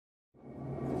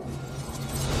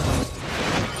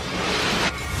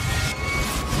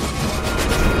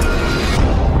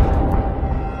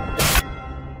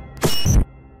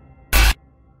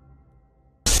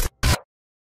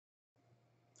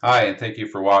Hi, and thank you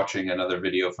for watching another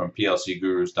video from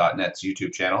PLCGurus.NET's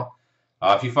YouTube channel.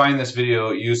 If you find this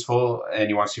video useful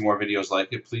and you want to see more videos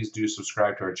like it, please do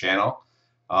subscribe to our channel.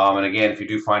 And again, if you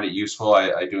do find it useful,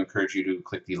 I do encourage you to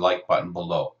click the like button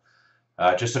below.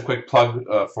 Just a quick plug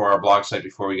for our blog site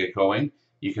before we get going.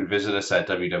 You can visit us at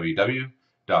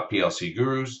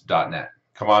www.plcgurus.net.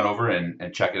 Come on over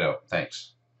and check it out.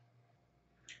 Thanks.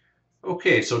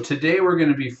 Okay, so today we're going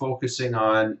to be focusing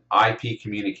on IP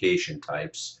communication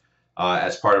types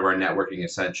as part of our Networking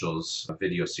Essentials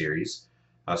video series.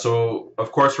 So,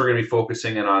 of course, we're going to be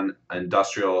focusing in on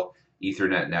industrial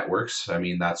Ethernet networks. I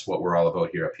mean, that's what we're all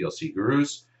about here at PLC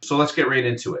Gurus. So let's get right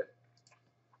into it.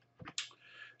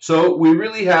 So we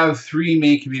really have three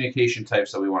main communication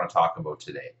types that we want to talk about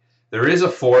today. There is a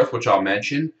fourth, which I'll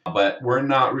mention, but we're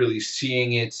not really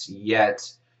seeing it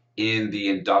yet in the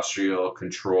industrial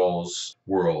controls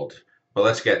world. But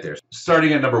let's get there.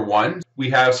 Starting at number one, we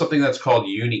have something that's called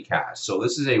Unicast. So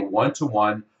this is a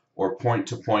one-to-one or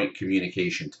point-to-point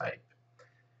communication type.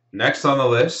 Next on the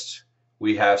list,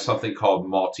 we have something called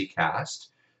Multicast.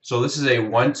 So this is a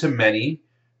one-to-many,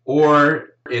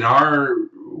 or in our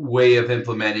way of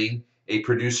implementing, a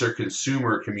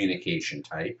producer-consumer communication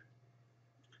type.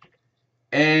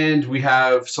 And we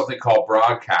have something called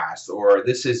broadcast, or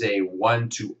this is a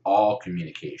one-to-all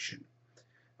communication.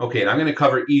 Okay, and I'm going to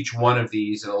cover each one of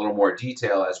these in a little more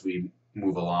detail as we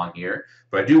move along here.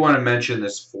 But I do want to mention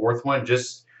this fourth one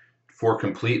just for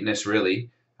completeness, really.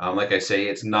 Like I say,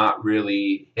 it's not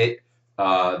really hit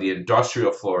the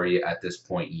industrial floor at this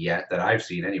point yet, that I've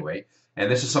seen anyway.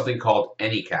 And this is something called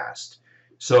Unicast.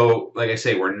 So, like I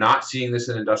say, we're not seeing this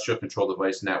in industrial control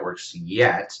device networks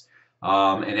yet.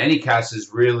 And Unicast is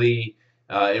really,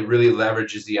 it really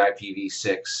leverages the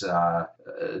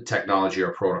IPv6 technology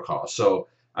or protocol. So,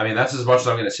 I mean, that's as much as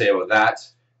I'm going to say about that.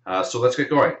 So let's get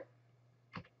going.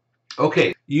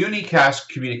 Okay, Unicast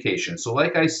communication. So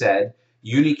like I said,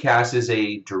 Unicast is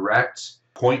a direct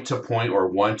point-to-point or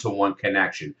one-to-one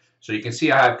connection. So you can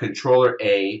see I have controller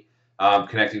A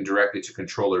connecting directly to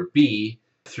controller B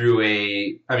through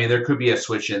I mean, there could be a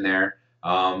switch in there.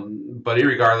 But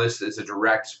irregardless, it's a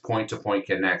direct point-to-point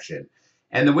connection.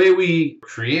 And the way we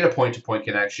create a point-to-point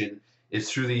connection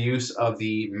is through the use of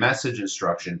the message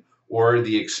instruction or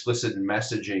the explicit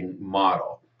messaging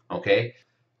model. Okay,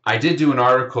 I did do an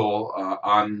article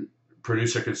on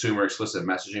producer-consumer explicit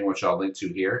messaging, which I'll link to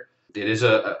here. It is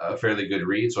a fairly good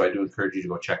read, so I do encourage you to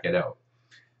go check it out.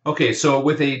 Okay, so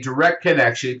with a direct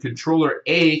connection, controller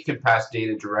A can pass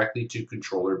data directly to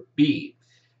controller B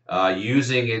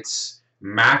using its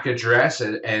MAC address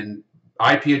and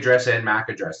IP address and MAC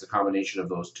address, the combination of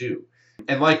those two.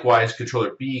 And likewise,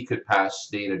 controller B could pass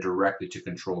data directly to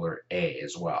controller A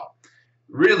as well.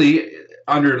 Really,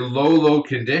 under low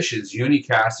conditions,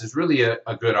 Unicast is really a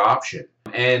good option.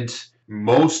 And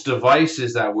most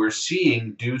devices that we're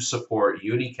seeing do support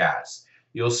Unicast.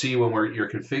 You'll see when you're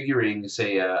configuring,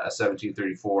 say, a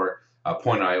 1734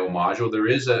 .io module, there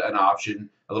is an option,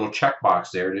 a little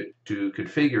checkbox there to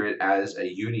configure it as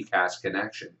a Unicast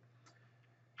connection.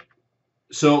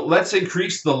 So let's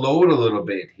increase the load a little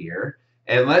bit here,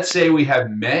 and let's say we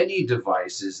have many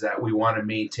devices that we want to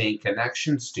maintain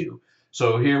connections to.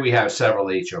 So here we have several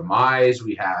HMIs,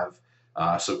 we have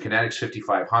some Kinetix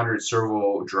 5500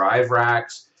 servo drive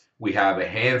racks, we have a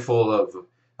handful of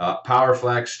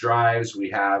PowerFlex drives,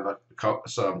 we have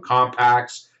some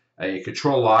compacts, a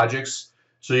control logics.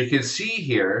 So you can see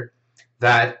here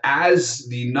that as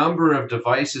the number of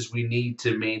devices we need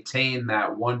to maintain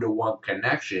that one-to-one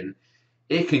connection,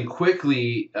 it can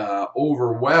quickly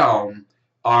overwhelm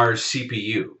our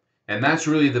CPU. And that's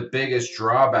really the biggest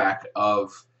drawback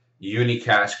of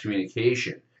Unicast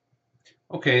communication.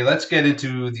 Okay, let's get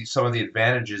into some of the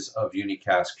advantages of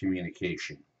Unicast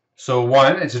communication. So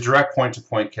one, it's a direct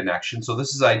point-to-point connection. So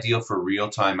this is ideal for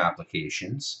real-time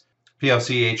applications.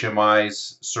 PLC,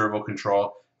 HMIs, servo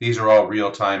control, these are all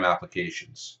real-time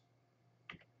applications.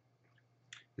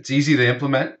 It's easy to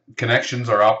implement. Connections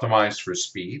are optimized for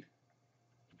speed.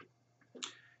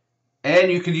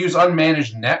 And you can use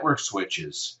unmanaged network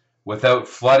switches without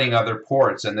flooding other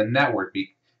ports in the network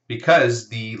because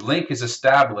the link is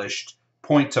established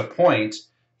point-to-point.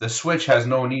 The switch has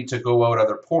no need to go out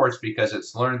other ports because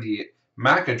it's learned the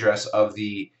MAC address of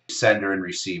the sender and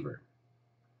receiver.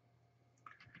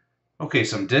 Okay,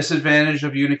 some disadvantage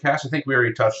of Unicast. I think we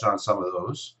already touched on some of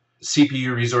those.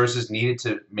 CPU resources needed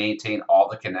to maintain all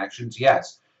the connections.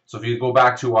 Yes. So if you go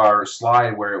back to our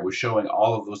slide where it was showing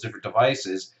all of those different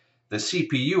devices, the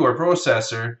CPU or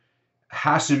processor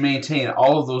has to maintain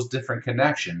all of those different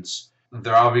connections.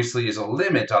 There obviously is a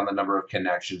limit on the number of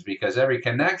connections because every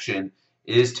connection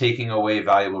is taking away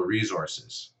valuable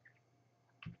resources.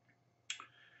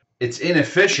 It's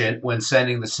inefficient when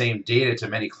sending the same data to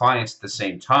many clients at the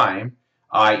same time,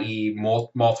 i.e.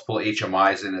 multiple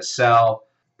HMIs in a cell,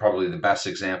 probably the best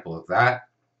example of that.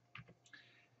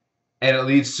 And it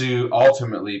leads to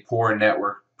ultimately poor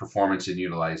network performance and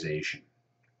utilization.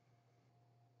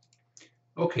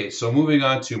 Okay, so moving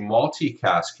on to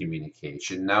multicast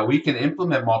communication. Now we can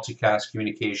implement multicast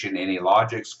communication in a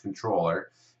Logix controller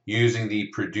using the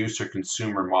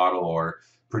producer-consumer model or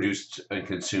produced and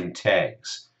consumed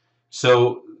tags.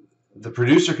 So the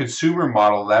producer-consumer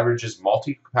model leverages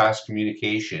multicast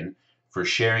communication for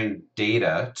sharing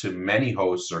data to many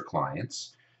hosts or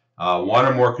clients. One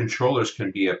or more controllers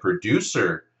can be a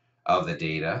producer of the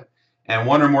data, and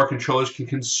one or more controllers can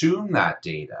consume that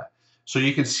data. So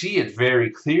you can see it very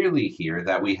clearly here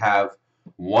that we have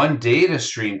one data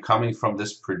stream coming from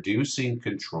this producing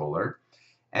controller,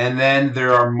 and then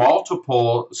there are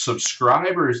multiple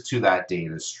subscribers to that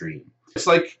data stream. It's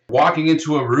like walking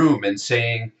into a room and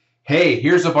saying, hey,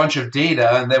 here's a bunch of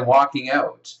data, and then walking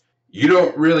out. You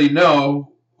don't really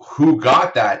know who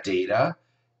got that data.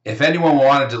 If anyone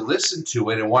wanted to listen to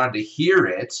it and wanted to hear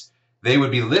it, they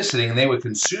would be listening and they would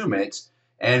consume it.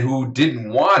 And who didn't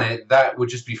want it, that would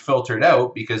just be filtered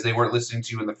out because they weren't listening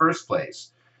to you in the first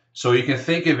place. So you can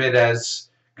think of it as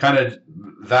kind of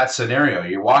that scenario.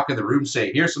 You walk in the room,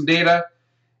 say, here's some data,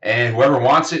 and whoever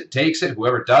wants it takes it.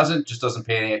 Whoever doesn't just doesn't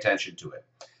pay any attention to it.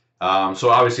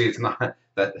 So obviously it's not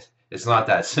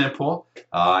that simple,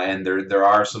 and there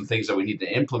are some things that we need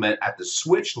to implement at the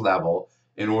switch level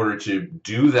in order to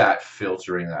do that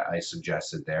filtering that I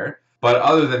suggested there. But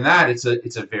other than that, it's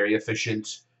a very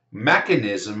efficient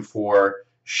mechanism for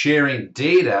sharing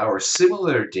data or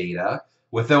similar data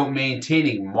without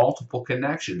maintaining multiple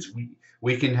connections.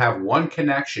 We can have one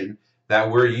connection that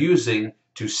we're using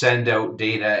to send out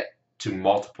data to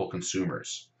multiple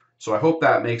consumers. So I hope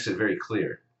that makes it very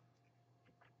clear.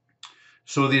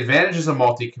 So the advantages of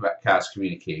multicast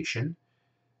communication: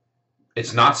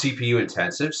 it's not CPU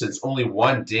intensive since only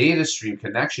one data stream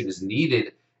connection is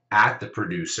needed at the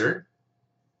producer.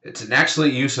 It's an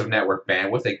excellent use of network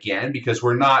bandwidth, again, because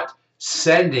we're not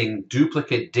sending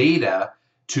duplicate data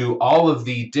to all of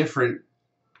the different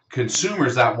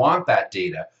consumers that want that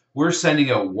data. We're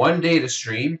sending out one data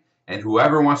stream, and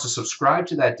whoever wants to subscribe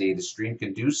to that data stream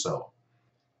can do so.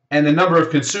 And the number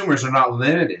of consumers are not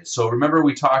limited. So remember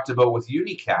we talked about with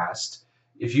Unicast,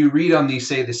 if you read on the,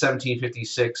 say, the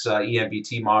 1756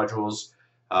 ENBT modules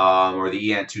or the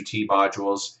EN2T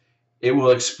modules, it will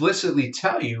explicitly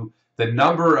tell you the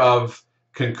number of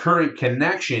concurrent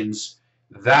connections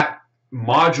that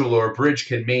module or bridge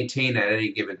can maintain at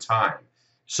any given time.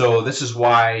 So this is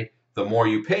why the more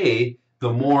you pay,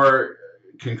 the more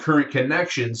concurrent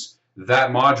connections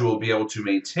that module will be able to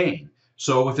maintain.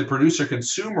 So with the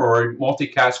producer-consumer or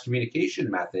multicast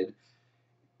communication method,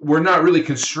 we're not really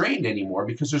constrained anymore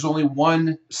because there's only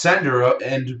one sender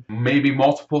and maybe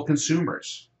multiple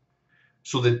consumers.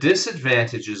 So the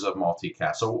disadvantages of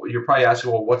multicast. So you're probably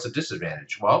asking, well, what's a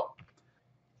disadvantage? Well,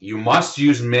 you must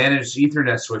use managed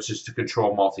Ethernet switches to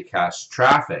control multicast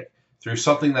traffic through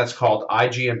something that's called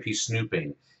IGMP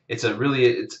snooping. It's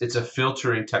a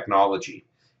filtering technology,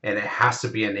 and it has to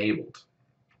be enabled.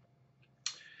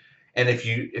 And if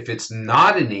it's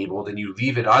not enabled and you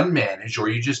leave it unmanaged, or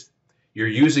you're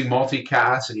using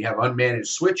multicast and you have unmanaged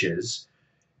switches,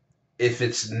 if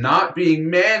it's not being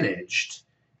managed,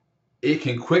 it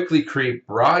can quickly create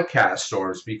broadcast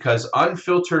storms because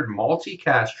unfiltered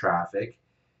multicast traffic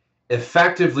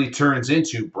effectively turns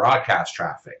into broadcast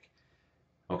traffic.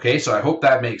 Okay, so I hope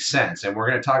that makes sense. And we're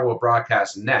going to talk about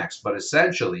broadcast next. But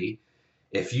essentially,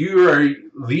 if you are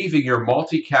leaving your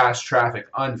multicast traffic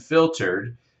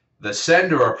unfiltered, the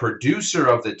sender or producer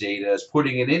of the data is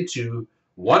putting it into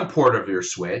one port of your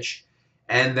switch.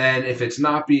 And then if it's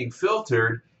not being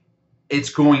filtered, it's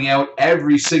going out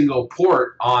every single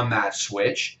port on that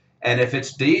switch. And if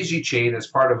it's daisy chain as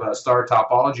part of a star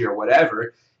topology or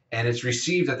whatever, and it's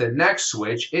received at the next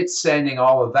switch, it's sending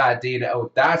all of that data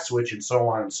out that switch, and so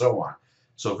on and so on.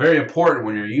 So very important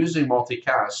when you're using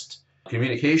multicast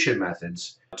communication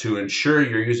methods to ensure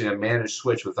you're using a managed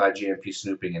switch with IGMP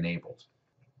snooping enabled.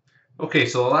 Okay,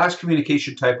 so the last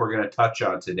communication type we're going to touch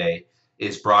on today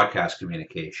is broadcast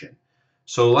communication.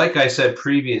 So like I said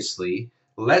previously,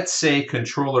 let's say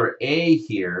controller A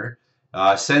here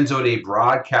sends out a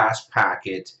broadcast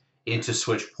packet into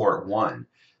switch port 1.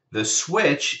 The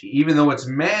switch, even though it's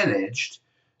managed,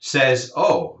 says,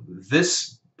 oh,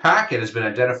 this packet has been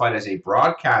identified as a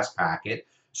broadcast packet,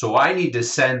 so I need to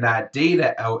send that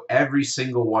data out every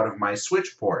single one of my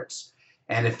switch ports.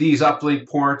 And if these uplink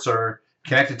ports are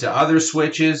connected to other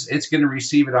switches, it's going to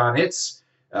receive it on its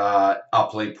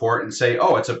uplink port and say,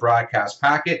 oh, it's a broadcast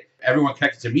packet. Everyone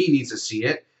connected to me needs to see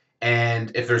it.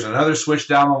 And if there's another switch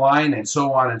down the line and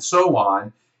so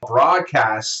on,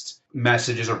 broadcast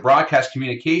messages or broadcast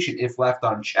communication, if left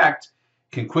unchecked,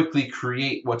 can quickly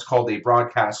create what's called a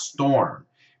broadcast storm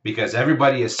because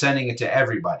everybody is sending it to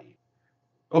everybody.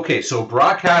 Okay, so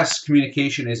broadcast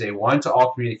communication is a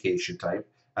one-to-all communication type,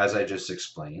 as I just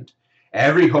explained.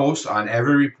 Every host on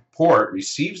every port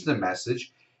receives the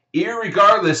message,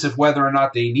 irregardless of whether or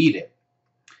not they need it.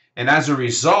 And as a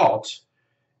result,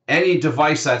 any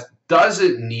device that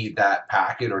doesn't need that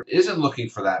packet or isn't looking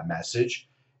for that message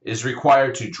is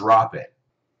required to drop it.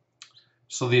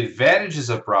 So the advantages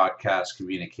of broadcast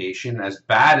communication, as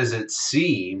bad as it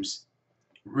seems,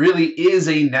 really is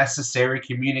a necessary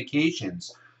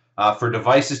communications for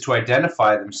devices to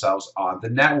identify themselves on the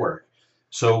network.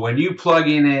 So when you plug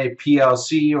in a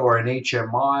PLC or an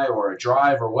HMI or a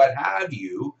drive or what have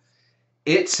you,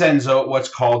 it sends out what's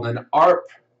called an ARP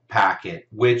packet,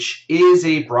 which is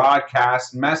a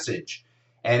broadcast message.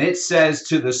 And it says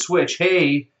to the switch,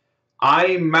 hey,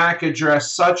 I'm MAC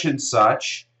address such and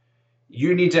such.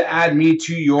 You need to add me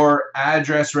to your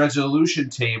address resolution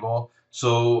table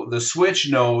so the switch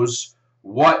knows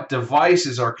what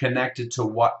devices are connected to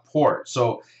what port.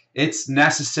 So it's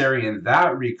necessary in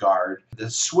that regard. The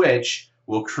switch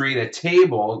will create a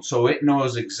table so it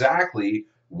knows exactly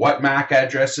what MAC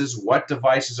addresses, what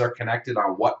devices are connected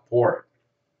on what port.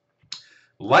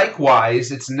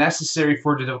 Likewise, it's necessary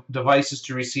for the devices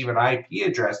to receive an IP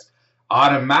address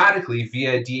automatically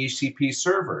via a DHCP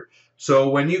server. So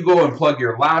when you go and plug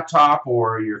your laptop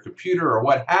or your computer or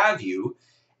what have you,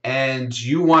 and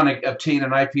you want to obtain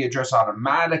an IP address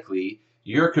automatically,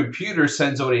 your computer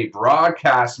sends out a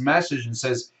broadcast message and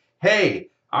says, hey,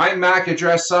 I'm MAC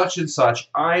address such and such.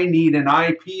 I need an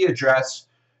IP address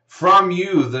from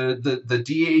you, the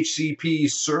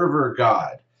DHCP server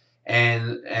god.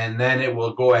 And then it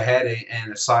will go ahead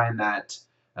and assign that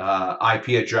IP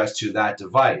address to that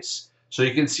device. So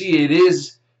you can see it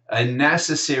is a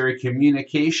necessary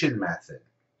communication method.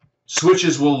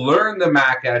 Switches will learn the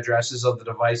MAC addresses of the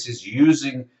devices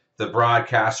using the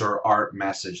broadcast or ARP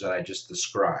message that I just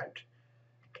described.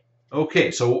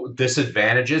 Okay, so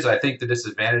disadvantages. I think the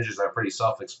disadvantages are pretty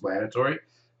self-explanatory,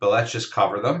 but let's just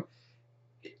cover them.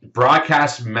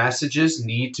 Broadcast messages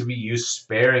need to be used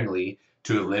sparingly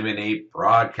to eliminate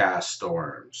broadcast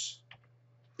storms.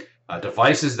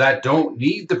 Devices that don't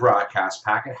need the broadcast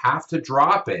packet have to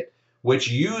drop it,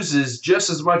 which uses just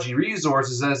as much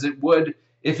resources as it would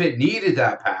if it needed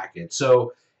that packet.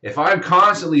 So if I'm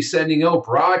constantly sending out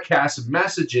broadcast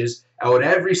messages out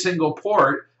every single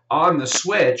port on the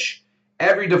switch,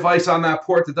 every device on that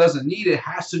port that doesn't need it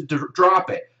has to drop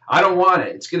it. I don't want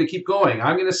it. It's going to keep going.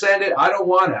 I'm going to send it. I don't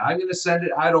want it. I'm going to send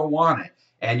it. I don't want it.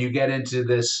 And you get into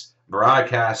this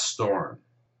broadcast storm.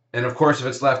 And of course, if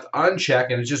it's left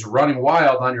unchecked and it's just running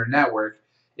wild on your network,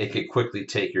 it can quickly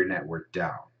take your network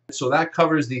down. So that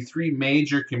covers the three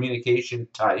major communication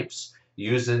types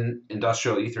used in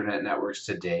industrial Ethernet networks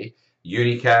today: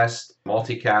 Unicast,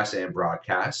 Multicast, and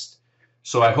Broadcast.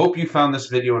 So I hope you found this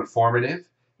video informative.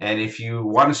 And if you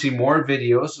want to see more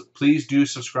videos, please do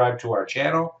subscribe to our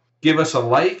channel. Give us a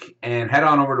like and head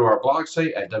on over to our blog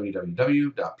site at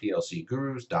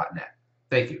www.plcgurus.net.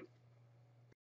 Thank you.